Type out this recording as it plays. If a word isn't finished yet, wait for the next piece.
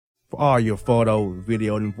all your photo,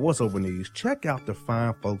 video, and voiceover needs, check out the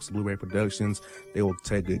fine folks at Blueberry Productions. They will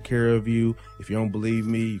take good care of you. If you don't believe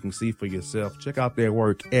me, you can see for yourself. Check out their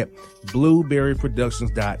work at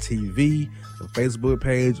blueberryproductions.tv, the Facebook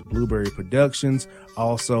page, Blueberry Productions,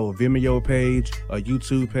 also a Vimeo page, a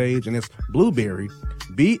YouTube page, and it's Blueberry,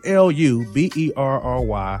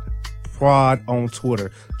 BLUBERRY, Prod on Twitter.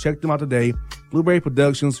 Check them out today. Blueberry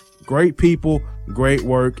Productions, great people, great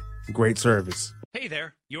work, great service. Hey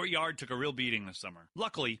there, your yard took a real beating this summer.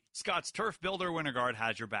 Luckily, Scott's Turf Builder Winter Guard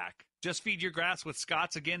has your back. Just feed your grass with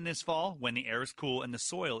Scott's again this fall when the air is cool and the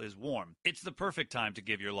soil is warm. It's the perfect time to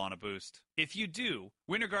give your lawn a boost. If you do,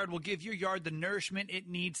 Winter Guard will give your yard the nourishment it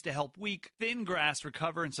needs to help weak, thin grass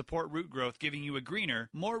recover and support root growth, giving you a greener,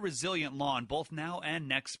 more resilient lawn both now and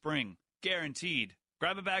next spring. Guaranteed.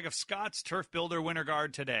 Grab a bag of Scott's Turf Builder Winter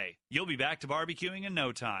Guard today. You'll be back to barbecuing in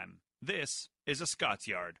no time. This is a Scott's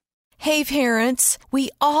Yard. Hey parents, we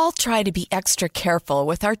all try to be extra careful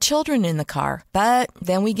with our children in the car, but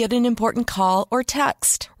then we get an important call or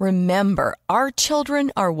text. Remember, our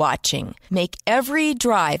children are watching. Make every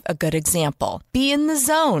drive a good example. Be in the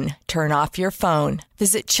zone. Turn off your phone.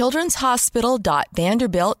 Visit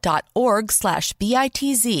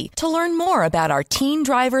childrenshospital.vanderbilt.org/BITZ to learn more about our teen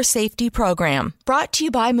driver safety program. Brought to you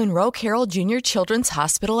by Monroe Carroll Jr. Children's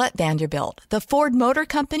Hospital at Vanderbilt, the Ford Motor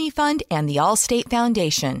Company Fund, and the Allstate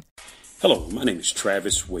Foundation. Hello, my name is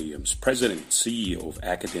Travis Williams, President and CEO of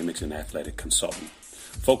Academics and Athletic Consulting,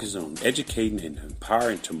 focusing on educating and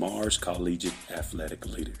empowering tomorrow's collegiate athletic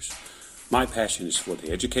leaders. My passion is for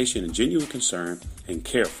the education and genuine concern and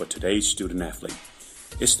care for today's student athlete.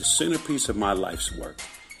 It's the centerpiece of my life's work.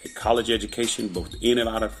 A college education, both in and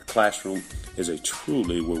out of the classroom, is a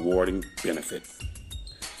truly rewarding benefit.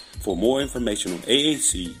 For more information on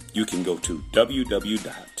AAC, you can go to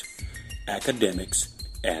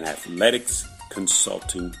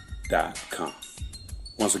www.academicsandathleticsconsulting.com.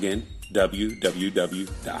 Once again,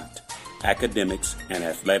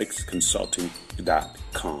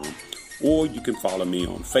 www.academicsandathleticsconsulting.com. Or you can follow me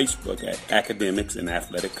on Facebook at Academics and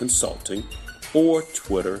Athletic Consulting, or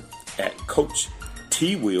Twitter at Coach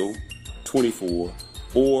TWill24,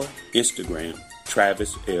 or Instagram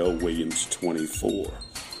Travis L. Williams 24.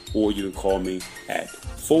 Or you can call me at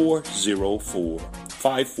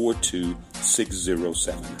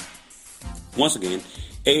 404-542-6079. Once again,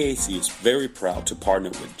 AAC is very proud to partner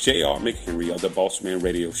with J.R. McHenry of the Bossman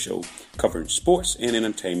Radio Show, covering sports and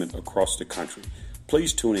entertainment across the country.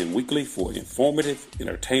 Please tune in weekly for informative,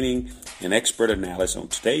 entertaining, and expert analysis on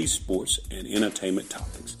today's sports and entertainment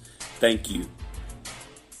topics. Thank you.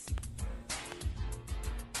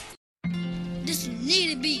 This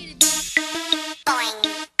need to be.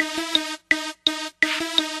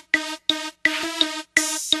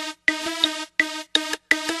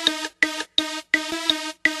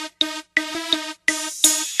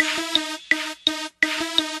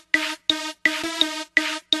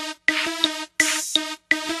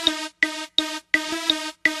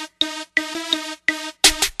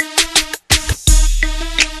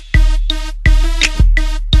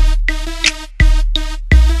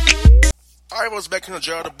 Back in the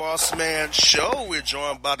Gerald the Bossman Show, we're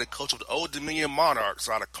joined by the coach of the Old Dominion Monarchs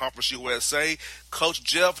out of Conference USA, Coach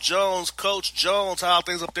Jeff Jones. Coach Jones, how are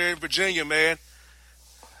things up there in Virginia, man?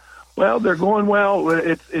 Well, they're going well.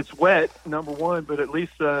 It's wet, number one, but at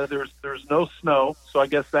least there's no snow, so I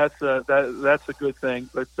guess that's a good thing.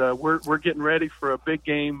 But we're getting ready for a big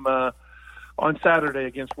game on Saturday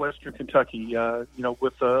against Western Kentucky.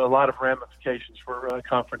 With a lot of ramifications for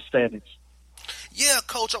conference standings. Yeah,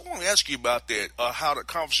 Coach, I want to ask you about that, how the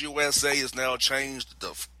Conference USA has now changed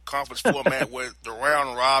the conference format where the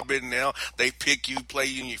round robin now, they pick you, play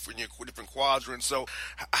you in your different quadrants. So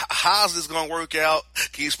how's this going to work out?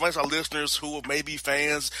 Can you explain to our listeners who are maybe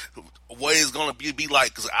fans what it's going to be like?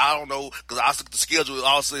 Because I don't know, because I looked at the schedule,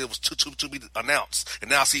 also it was to be announced.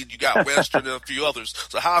 And now I see you got Western and a few others.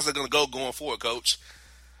 So how's it going to go going forward, Coach?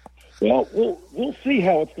 Well, we'll see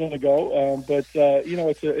how it's going to go, but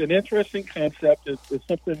it's an interesting concept. It's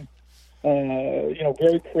something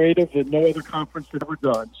very creative that no other conference had ever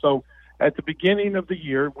done. So, at the beginning of the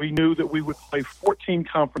year, we knew that we would play 14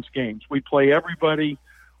 conference games. We play everybody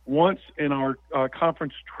once and our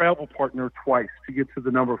conference travel partner twice to get to the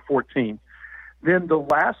number 14. Then the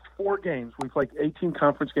last 4 games, we played 18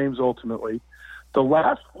 conference games ultimately. The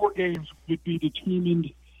last 4 games would be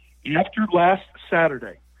determined after last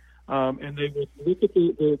Saturday. And they would look at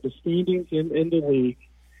the standings in the league,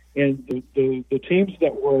 and the teams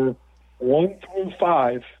that were 1 through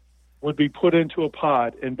 5 would be put into a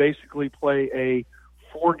pod and basically play a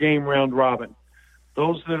 4-game round robin.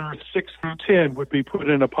 Those that are 6 through 10 would be put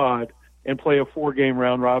in a pod and play a 4-game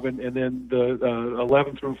round robin, and then the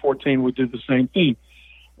 11 through 14 would do the same thing.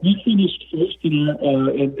 We finished first in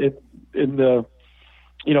the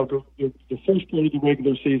the first part of the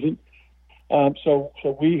regular season. So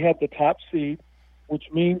we had the top seed, which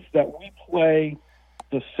means that we play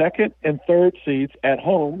the second and third seeds at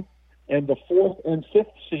home and the fourth and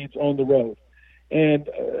fifth seeds on the road. And,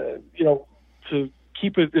 to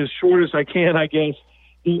keep it as short as I can, I guess,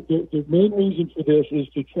 the main reason for this is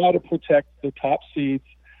to try to protect the top seeds,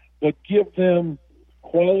 but give them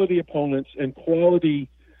quality opponents and quality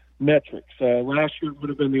metrics. Last year it would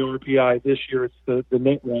have been the RPI. This year it's the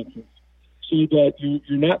net rankings. So that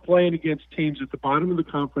you're not playing against teams at the bottom of the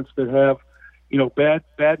conference that have,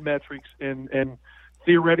 bad metrics. And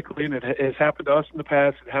theoretically, and it has happened to us in the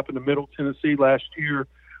past, it happened to Middle Tennessee last year,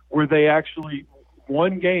 where they actually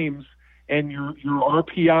won games and your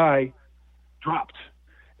RPI dropped.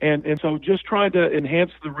 And so just trying to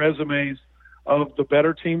enhance the resumes of the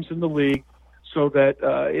better teams in the league so that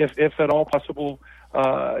if at all possible,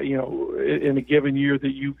 in a given year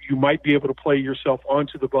that you might be able to play yourself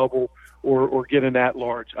onto the bubble or get an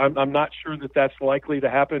at-large. I'm not sure that that's likely to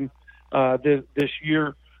happen this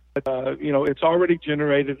year. But, it's already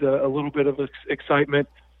generated a little bit of excitement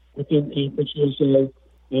within Conference USA.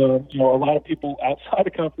 A lot of people outside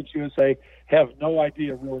of Conference USA have no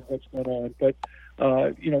idea really what's going on. But,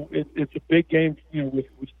 it's a big game, with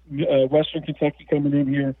Western Kentucky coming in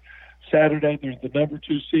here Saturday. There's the number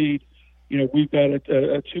 2 seed. We've got a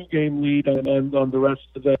 2-game lead on the rest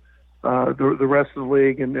of the rest of the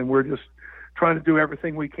league, and we're just trying to do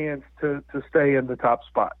everything we can to stay in the top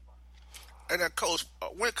spot. And Coach,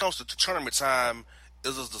 when it comes to tournament time,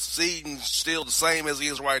 is the seeding still the same as it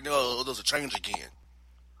is right now, or does it change again?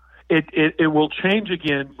 It will change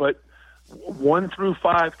again, but 1 through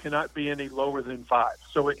 5 cannot be any lower than 5,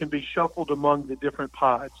 so it can be shuffled among the different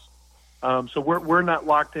pods. So we're not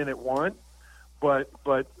locked in at 1, but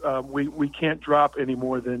we can't drop any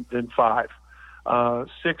more than 5.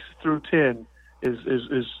 6 through 10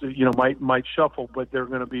 is might shuffle, but they're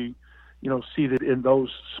going to be seated in those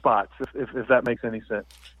spots if that makes any sense.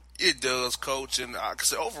 It does, Coach. And I can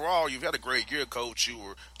say overall, you've had a great year, Coach. You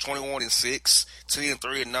were 21-6,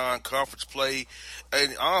 10-3 in non-conference play,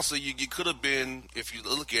 and honestly, you could have been, if you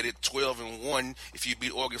look at it, 12-1 if you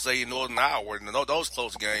beat Oregon State and Northern Iowa and those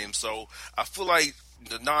close games. So I feel like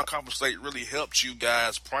the non-conference slate really helped you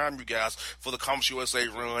guys, prime you guys for the Conference USA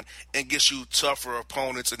run, and gets you tougher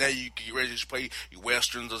opponents. And then you get ready to play your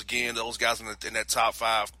Westerns again, those guys in that top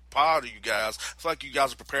 5 pod of you guys. I feel like you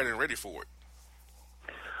guys are prepared and ready for it.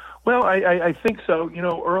 Well, I think so.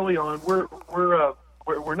 Early on, we're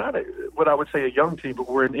not what I would say a young team, but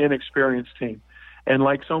we're an inexperienced team. And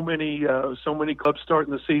like so many clubs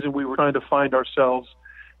starting the season, we were trying to find ourselves,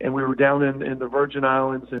 and we were down in the Virgin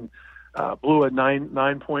Islands and blew a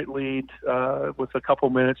 9-point lead with a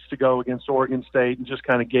couple minutes to go against Oregon State, and just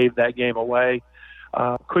kind of gave that game away.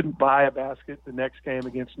 Couldn't buy a basket the next game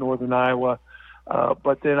against Northern Iowa,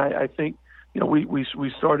 but then I think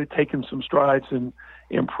we started taking some strides and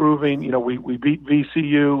improving. We beat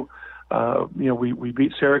VCU. We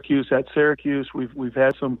beat Syracuse at Syracuse. We've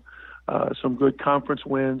had some good conference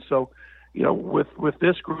wins. So, with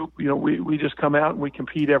this group, we just come out and we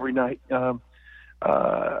compete every night.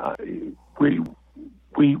 We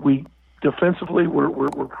defensively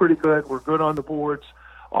we're pretty good. We're good on the boards.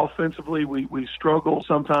 Offensively, we struggle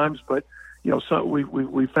sometimes, but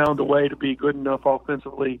we found a way to be good enough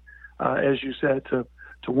offensively, as you said, to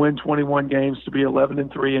win 21 games, to be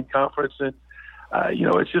 11-3 in conference. And,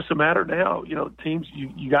 it's just a matter now, teams,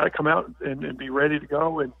 you got to come out and be ready to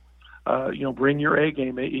go and, bring your A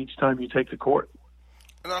game each time you take the court.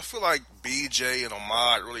 And I feel like BJ and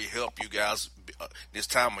Ahmad really help you guys this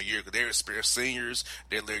time of year because they're seniors.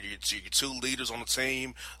 They're your 2 leaders on the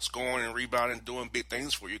team, scoring and rebounding, doing big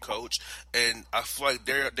things for you, Coach. And I feel like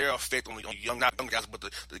their effect on the young, not young guys, but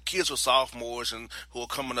the kids who are sophomores and who are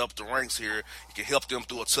coming up the ranks here, it can help them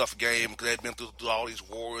through a tough game because they've been through all these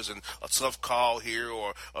wars, and a tough call here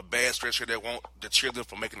or a bad stretch here that won't deter them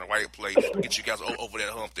from making the right play to get you guys over that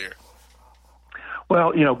hump there.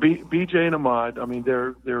 Well, BJ and Ahmad,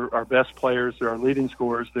 they're our best players. They're our leading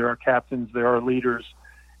scorers. They're our captains. They're our leaders.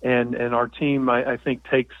 And our team, I think,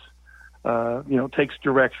 takes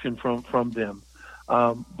direction from them.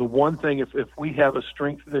 The one thing, if we have a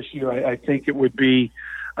strength this year, I think it would be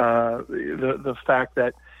the fact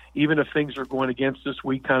that even if things are going against us,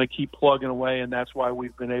 we kind of keep plugging away, and that's why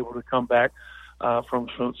we've been able to come back from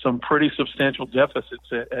some pretty substantial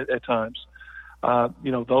deficits at times.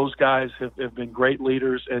 Those guys have been great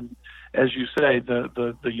leaders, and as you say,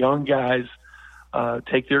 the young guys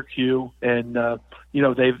take their cue, and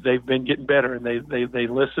they've been getting better, and they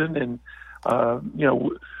listen, and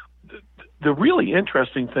the really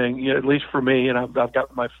interesting thing, at least for me, and I've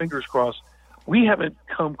got my fingers crossed, we haven't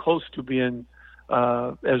come close to being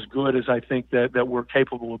as good as I think that we're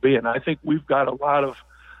capable of being. I think we've got a lot of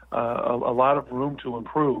room to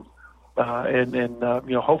improve, and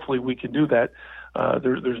hopefully we can do that.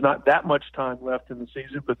 There's not that much time left in the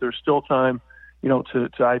season, but there's still time, to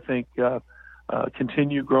I think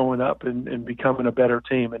continue growing up and becoming a better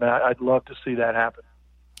team, and I'd love to see that happen.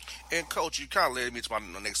 And, Coach, you kind of led me to my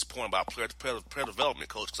next point about player development,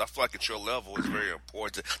 Coach, because I feel like at your level it's very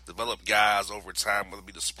important to develop guys over time, whether it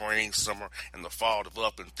be the spring, summer, and the fall,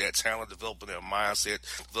 developing that talent, developing their mindset,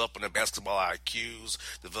 developing their basketball IQs,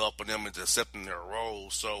 developing them into accepting their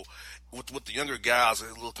roles. So with the younger guys,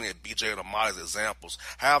 looking at BJ and Amadi as examples,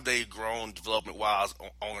 how have they grown development-wise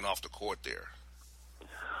on and off the court there?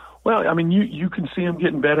 Well, I mean, you can see them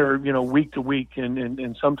getting better, week to week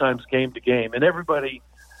and sometimes game to game. And everybody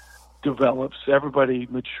develops, everybody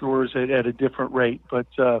matures at a different rate. But,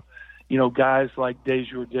 guys like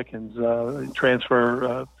Dejour Dickens,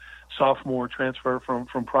 sophomore transfer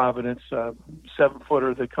from Providence,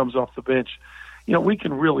 7-footer that comes off the bench, we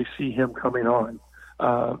can really see him coming on.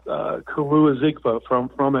 Kalua Zigba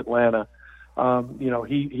from Atlanta,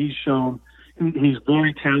 he's shown he's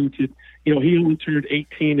very talented. He only turned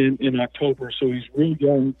 18 in October, so he's real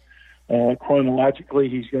young chronologically.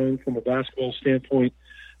 He's young from a basketball standpoint,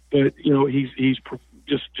 but he's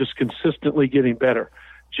just consistently getting better.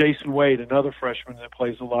 Jason Wade, another freshman that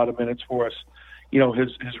plays a lot of minutes for us,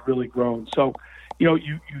 has really grown. So,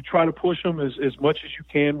 you try to push them as much as you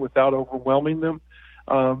can without overwhelming them.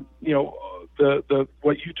 The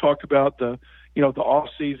what you talked about, the off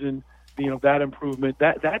season, that improvement,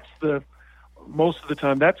 that's the most of the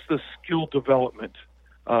time that's the skill development,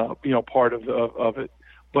 part of it.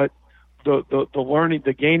 But the learning,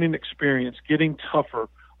 the gaining experience, getting tougher,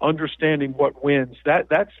 understanding what wins,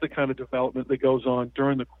 that's the kind of development that goes on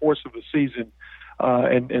during the course of a season,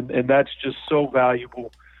 and that's just so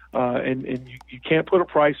valuable. And you can't put a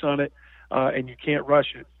price on it, and you can't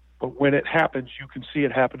rush it. But when it happens, you can see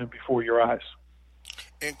it happening before your eyes.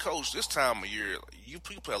 And, Coach, this time of year, you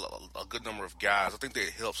play a good number of guys. I think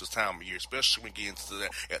that helps this time of year, especially when you get into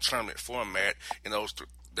that tournament format,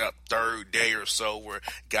 that third day or so where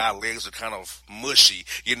guy legs are kind of mushy.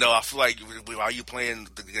 I feel like while you playing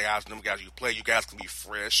the guys you guys can be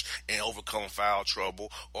fresh and overcome foul trouble,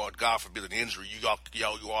 or God forbid an injury. You all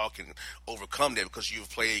can overcome that because you've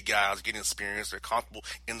played guys, getting experience, they're comfortable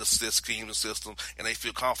in the scheme, the system, and they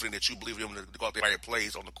feel confident that you believe them to go out there and right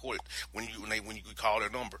plays on the court when you call their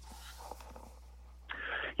number.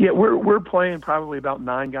 Yeah, we're playing probably about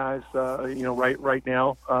 9 guys, right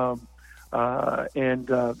now.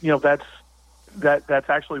 That's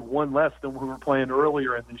actually one less than we were playing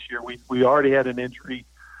earlier in this year. We already had an injury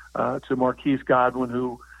to Marquise Godwin,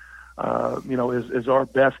 who is our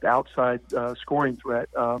best outside scoring threat.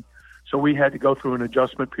 So we had to go through an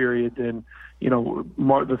adjustment period, and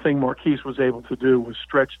the thing Marquise was able to do was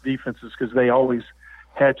stretch defenses because they always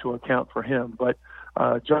had to account for him. But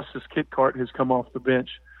Justice Kitcart has come off the bench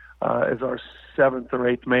as our 7th or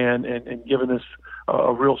 8th man and given us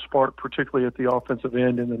a real spark, particularly at the offensive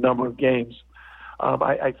end in a number of games.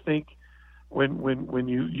 I think when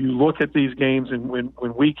you look at these games and when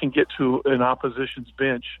we can get to an opposition's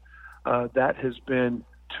bench, that has been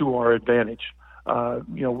to our advantage.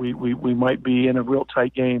 We might be in a real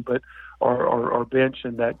tight game, but our bench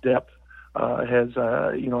and that depth has,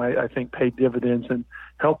 I think paid dividends and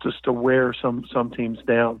helped us to wear some teams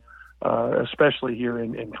down, especially here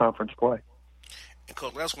in conference play. And,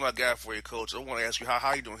 Coach, last one I got for you, Coach. I want to ask you,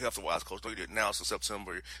 how you doing health-wise, Coach? I know you didn't announce in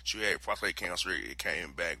September you had prostate cancer. It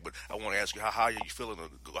came back. But I want to ask you, how are you feeling?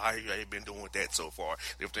 How you been doing with that so far?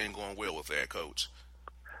 Everything going well with that, Coach?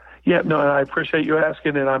 Yeah, no, I appreciate you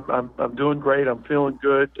asking, and I'm doing great. I'm feeling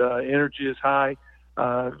good. Energy is high.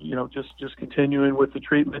 Just continuing with the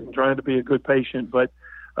treatment and trying to be a good patient. But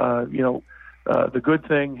the good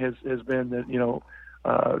thing has been that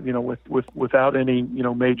without any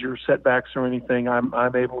major setbacks or anything,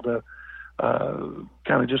 I'm able to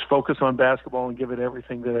kind of just focus on basketball and give it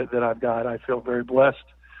everything that I've got. I feel very blessed,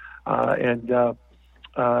 and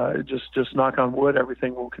just knock on wood,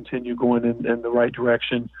 everything will continue going in the right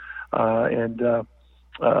direction. It's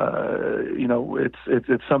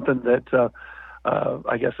something that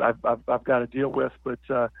I guess I've got to deal with, but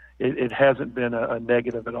it hasn't been a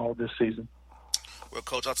negative at all this season. Well,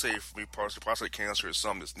 Coach, I'll tell you, for me personally, prostate cancer is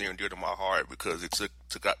something that's near and dear to my heart because it took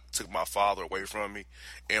my father away from me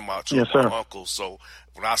and my uncle. So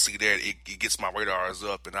when I see that, it gets my radars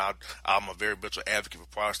up, and I'm a very much an advocate for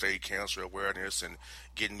prostate cancer awareness and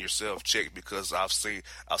getting yourself checked because I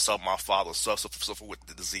saw my father suffer with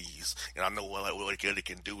the disease, and I know what it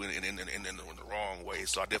can do in the wrong way.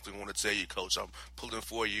 So I definitely want to tell you, Coach, I'm pulling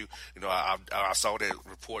for you. You know, I saw that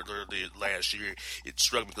report last year. It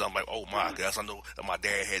struck me because I'm like, oh my gosh, I know my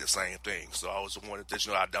dad had the same thing. So I was wanted that,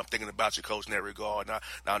 you know, I'm thinking about you, Coach, in that regard. Now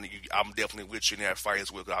I'm definitely with you in that fight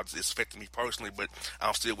as well. It's affecting me personally, but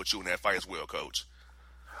I'm still with you in that fight as well, Coach.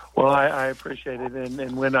 Well, I appreciate it.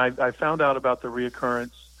 And when I found out about the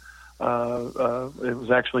reoccurrence, it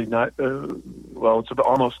was actually not, it's about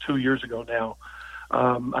almost 2 years ago now.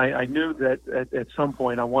 I knew that at some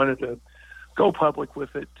point I wanted to go public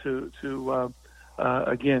with it to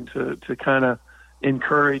kind of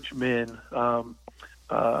encourage men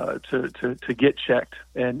to get checked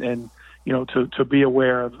and you know, to be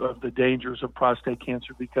aware of the dangers of prostate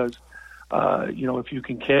cancer because, you know, if you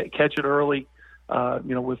can catch it early,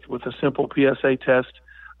 you know, with a simple PSA test,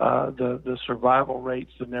 the survival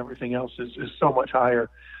rates and everything else is so much higher.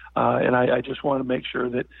 And I just want to make sure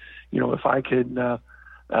that, you know, if I could,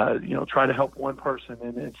 you know, try to help one person,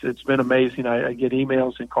 and it's been amazing. I get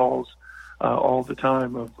emails and calls all the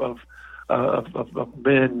time of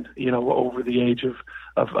men, you know, over the age of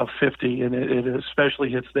 50, and it especially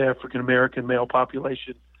hits the African American male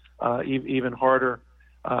population even harder.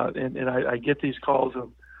 And I get these calls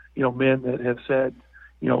of, you know, men that have said,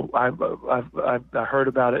 you know, I heard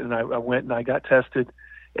about it and I went and I got tested,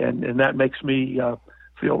 and that makes me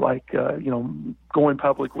feel like you know, going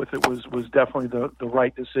public with it was definitely the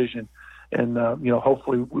right decision. And you know,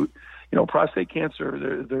 hopefully, you know, prostate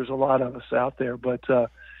cancer, there's a lot of us out there, but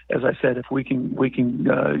as I said, if we can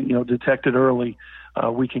you know, detect it early,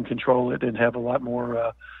 we can control it and have a lot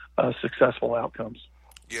more successful outcomes.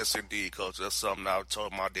 Yes, indeed, Coach. That's something I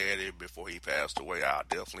told my daddy before he passed away. I'll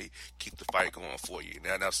definitely keep the fight going for you.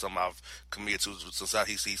 Now, that's something I've committed to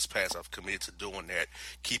since he's passed. I've committed to doing that,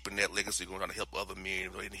 keeping that legacy going, trying to help other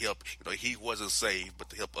men and help. You know, he wasn't saved, but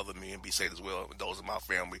to help other men be saved as well. And those in my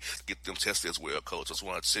family, get them tested as well, Coach. I just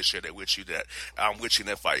wanted to share that with you. That I'm with you in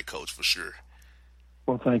that fight, Coach, for sure.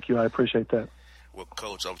 Well, thank you. I appreciate that. Well,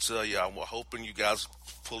 Coach, I'm telling you, I'm hoping you guys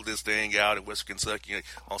pull this thing out in West Kentucky.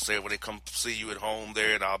 I'll say when they come see you at home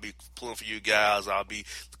there, and I'll be pulling for you guys. I'll be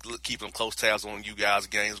keeping close tabs on you guys'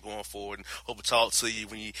 games going forward. And hope to talk to you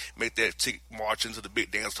when you make that march into the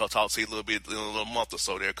big dance. Talk to you a little bit in a little month or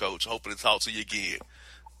so there, Coach. Hoping to talk to you again.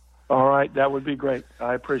 All right. That would be great.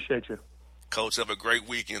 I appreciate you. Coach, have a great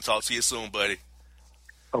weekend. Talk to you soon, buddy.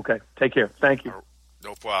 Okay. Take care. Thank you.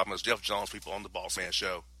 No problem. It's Jeff Jones, people on the Bossman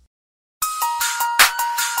Show.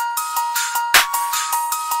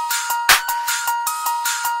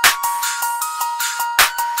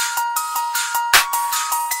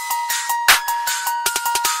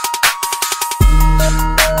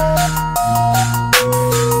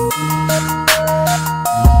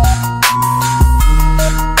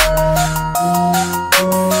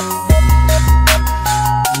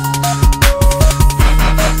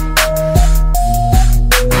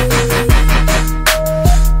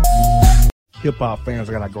 Hip-hop fans,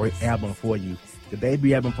 I got a great album for you. The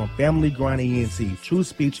debut album from Family Grind ENT, True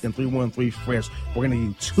Speech and 313 Fresh. We're going to give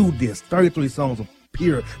you 2 discs, 33 songs of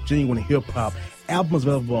pure, genuine hip-hop. Albums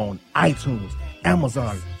available on iTunes,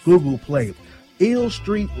 Amazon, Google Play,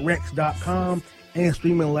 illstreetrex.com, and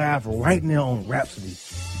streaming live right now on Rhapsody,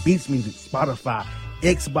 Beats Music, Spotify,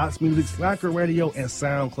 Xbox Music, Slacker Radio, and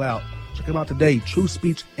SoundCloud. Check them out today. True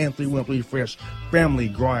Speech and 313 Fresh. Family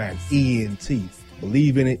Grind ENT.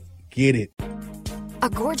 Believe in it. Get it. A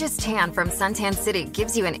gorgeous tan from Suntan City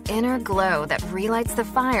gives you an inner glow that relights the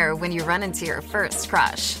fire when you run into your first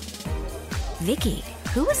crush. Vicky,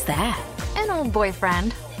 who was that? An old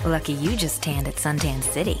boyfriend. Lucky you just tanned at Suntan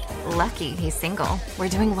City. Lucky he's single. We're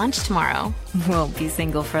doing lunch tomorrow. Won't be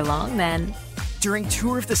single for long then. During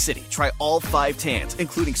Tour of the City, try all 5 tans,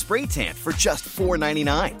 including spray tan, for just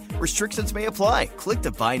 $4.99. Restrictions may apply. Click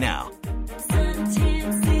to buy now.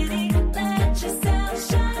 Suntan City, let yourself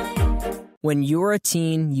shine. When you're a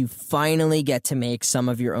teen, you finally get to make some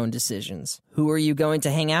of your own decisions. Who are you going to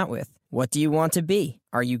hang out with? What do you want to be?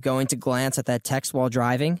 Are you going to glance at that text while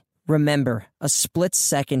driving? Remember, a split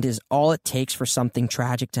second is all it takes for something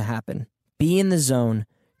tragic to happen. Be in the zone.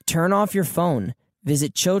 Turn off your phone.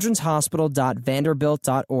 Visit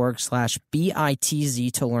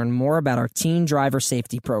childrenshospital.vanderbilt.org/BITZ to learn more about our teen driver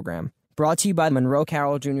safety program. Brought to you by Monroe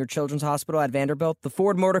Carroll Jr. Children's Hospital at Vanderbilt, the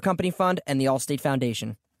Ford Motor Company Fund, and the Allstate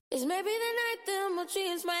Foundation. It's maybe the night the my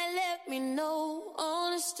dreams might let me know.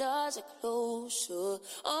 All the stars are closer.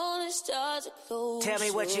 All the stars are closer. Tell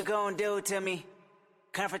me what you gonna do to me.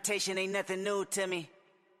 Confrontation ain't nothing new to me.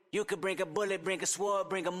 You could bring a bullet, bring a sword,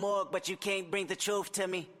 bring a morgue, but you can't bring the truth to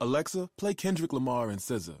me. Alexa, play Kendrick Lamar and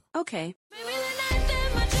SZA. Okay. Maybe the night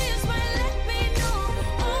that my dreams might let me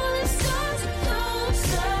know. All the stars are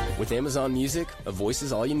closer. With Amazon Music, a voice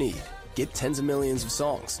is all you need. Get tens of millions of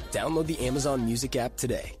songs. Download the Amazon Music app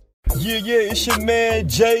today. Yeah, it's your man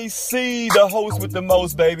JC, the host with the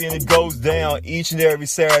most, baby, and it goes down each and every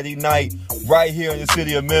Saturday night right here in the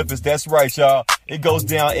city of Memphis. That's right, y'all. It goes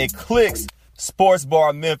down at Clicks Sports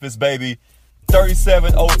Bar Memphis, baby.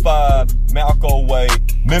 3705 Malco Way,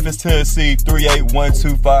 Memphis, Tennessee,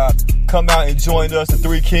 38125. Come out and join us, the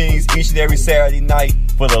Three Kings, each and every Saturday night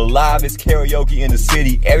for the livest karaoke in the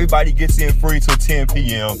city. Everybody gets in free till 10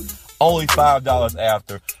 p.m. Only $5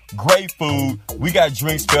 after. Great food. We got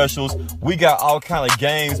drink specials. We got all kind of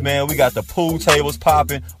games, man. We got the pool tables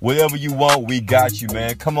popping. Whatever you want, we got you,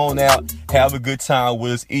 man. Come on out. Have a good time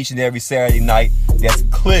with us each and every Saturday night. That's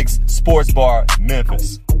Clicks Sports Bar,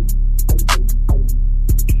 Memphis.